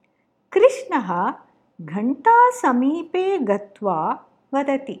Krishna ghanta samipe gatva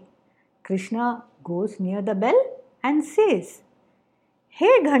vadati. Krishna goes near the bell and says,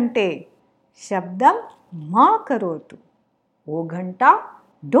 Hey Ghante, Shabdam ma karotu. O Ghanta,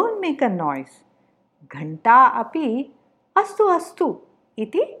 don't make a noise. Ghanta api astu astu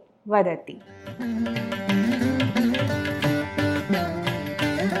iti vadati.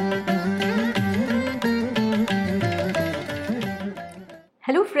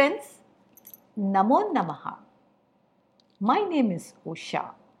 Hello friends, Namo Namaha. My name is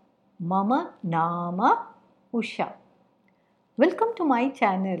Usha. Mama Nama Usha. Welcome to my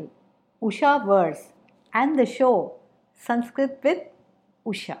channel Usha Verse and the show Sanskrit with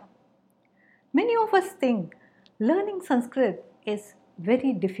Usha. Many of us think learning Sanskrit is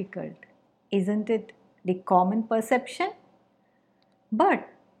very difficult. Isn't it the common perception? But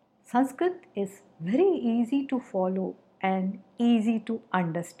Sanskrit is very easy to follow and easy to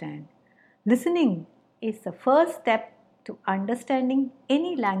understand. Listening is the first step to understanding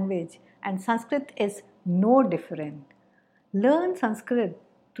any language, and Sanskrit is no different. Learn Sanskrit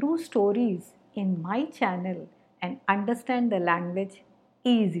through stories in my channel and understand the language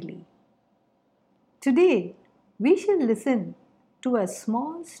easily. Today, we shall listen to a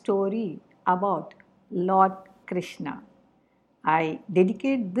small story about Lord Krishna. I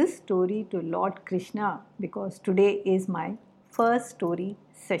dedicate this story to Lord Krishna because today is my first story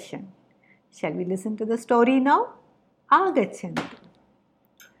session. Shall we listen to the story now? Agachantu.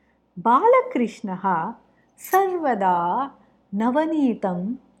 Balakrishnaha sarvada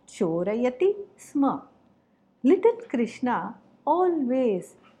navanitam chorayati sma. Little Krishna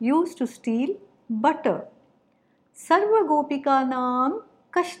always used to steal butter. Sarva gopikanam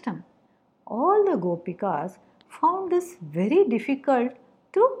kashtam. All the gopikas found this very difficult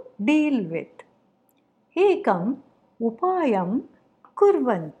to deal with. Ekam upayam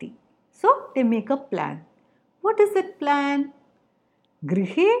kurvanti. So they make a plan. What is that plan?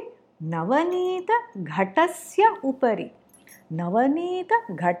 Grihe navanita ghatasya upari. Navanita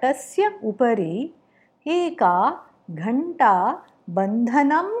ghatasya upari eka ghanta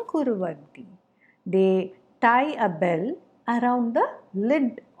bandhanam kurvanti. They tie a bell around the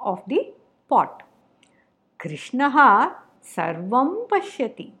lid of the pot. Krishnaha sarvam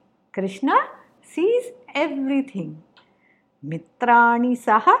pashyati. Krishna sees everything. Mitrani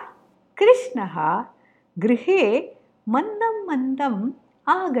saha Krishnaha grihe mandam mandam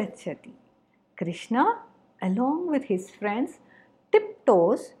agacchati. Krishna, along with his friends,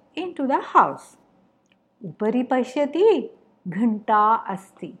 tiptoes into the house. Upari pashyati ghanta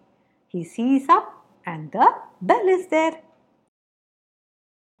asti. He sees up and the bell is there.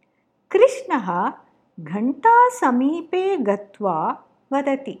 Krishnaha ghanta samipe gatva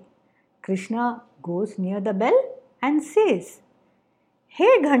vadati. Krishna goes near the bell and says,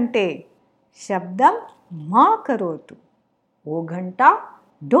 Hey Ghante, Shabdam ma karotu. O Ghanta,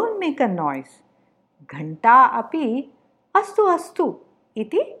 don't make a noise. Ghanta api astu astu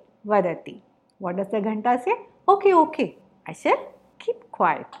iti vadati. What does the Ghanta say? Okay, I shall keep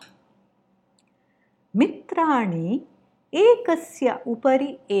quiet. Mitrani ekasya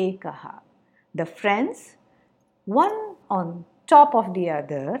upari ekaha. The friends, one on top of the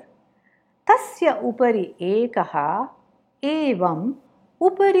other, tasya upari ekaha evam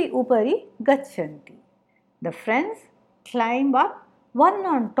upari gachanti. The friends climb up one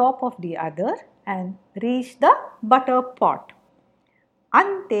on top of the other and reach the butter pot.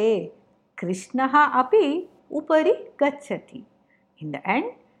 Ante Krishnaha api upari gacchati. In the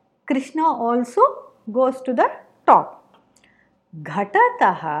end, Krishna also goes to the top.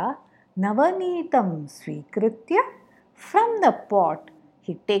 Ghatataha navanitam svikritya. From the pot,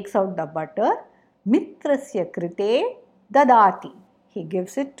 he takes out the butter. Mitrasya krite dadati. He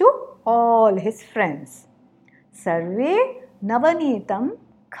gives it to all his friends. Sarve navanitam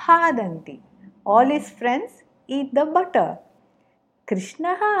khadanti. All his friends eat the butter.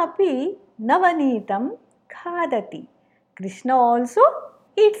 Krishnaha api navanitam khadati. Krishna also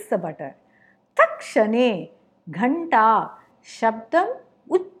eats the butter. Takshane ghanta shabdam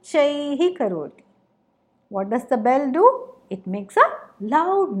uchchaihi karoti. What does the bell do? It makes a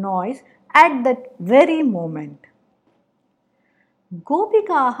loud noise at that very moment.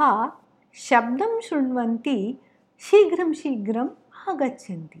 Gopikaha shabdam shrunvanti shigram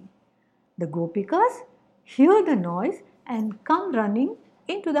agachanti. The gopikas hear the noise and come running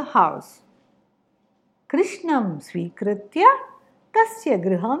into the house. Krishnam svikritya tasya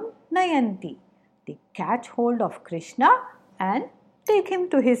griham nayanti. They catch hold of Krishna and take him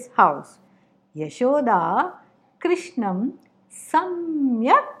to his house. Yashoda Krishnam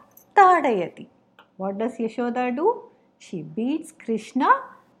samyak tadayati. What does Yashoda do? She beats Krishna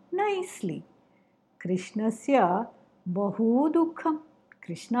nicely. Krishnasya bahu dukkham.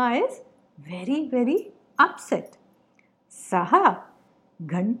 Krishna is very, very upset. Saha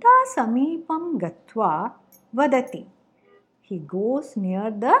ghanta samipam gatva vadati. He goes near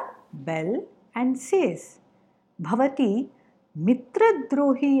the bell and says, Bhavati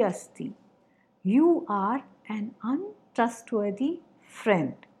mitradrohi asti. You are an untrustworthy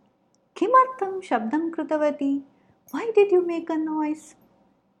friend. Kimartam shabdam krutavati? Why did you make a noise?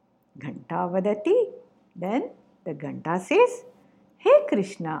 Ghanta vadati. Then the Ghanta says, Hey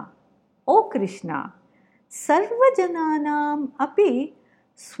Krishna, O Krishna, sarvajananam api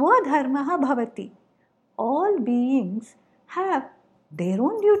swadharmaha bhavati. All beings have their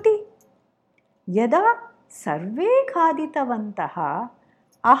own duty. Yada sarve khaditavantaha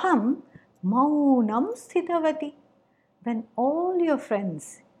aham maunam sthitavati. When all your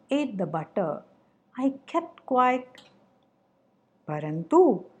friends ate the butter, I kept quiet.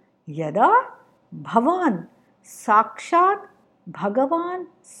 Parantu yada bhavan sakshat bhagavan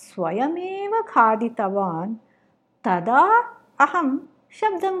swayameva khaditavan tada aham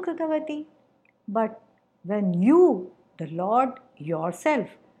shabdam krutavati. But when you, the Lord yourself,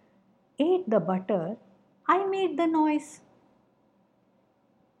 ate the butter, I made the noise.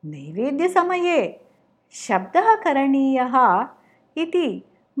 नैवेद्य समये शब्दः करणीयः इति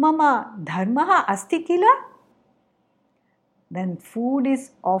मम धर्मः अस्ति किल? When food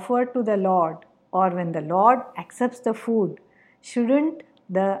is offered to the Lord or when the Lord accepts the food, shouldn't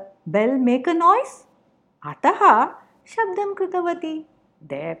the bell make a noise? Ataha shabdam krutavati.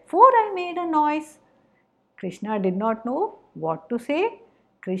 Therefore I made a noise. Krishna did not know what to say.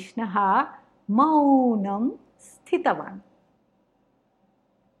 Krishna maunam sthitavan.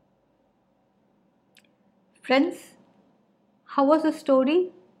 Friends, how was the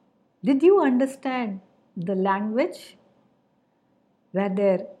story? Did you understand the language? Were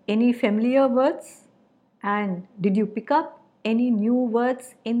there any familiar words? And did you pick up any new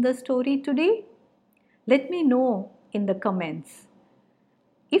words in the story today? Let me know in the comments.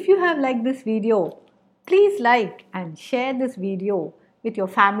 If you have liked this video, please like and share this video with your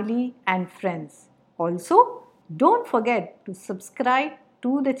family and friends. Also, don't forget to subscribe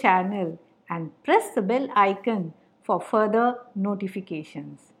to the channel and press the bell icon for further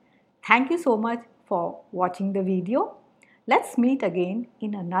notifications. Thank you so much for watching the video. Let's meet again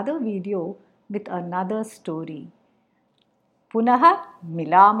in another video with another story. Punaha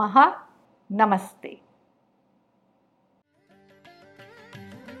milamaha. Namaste.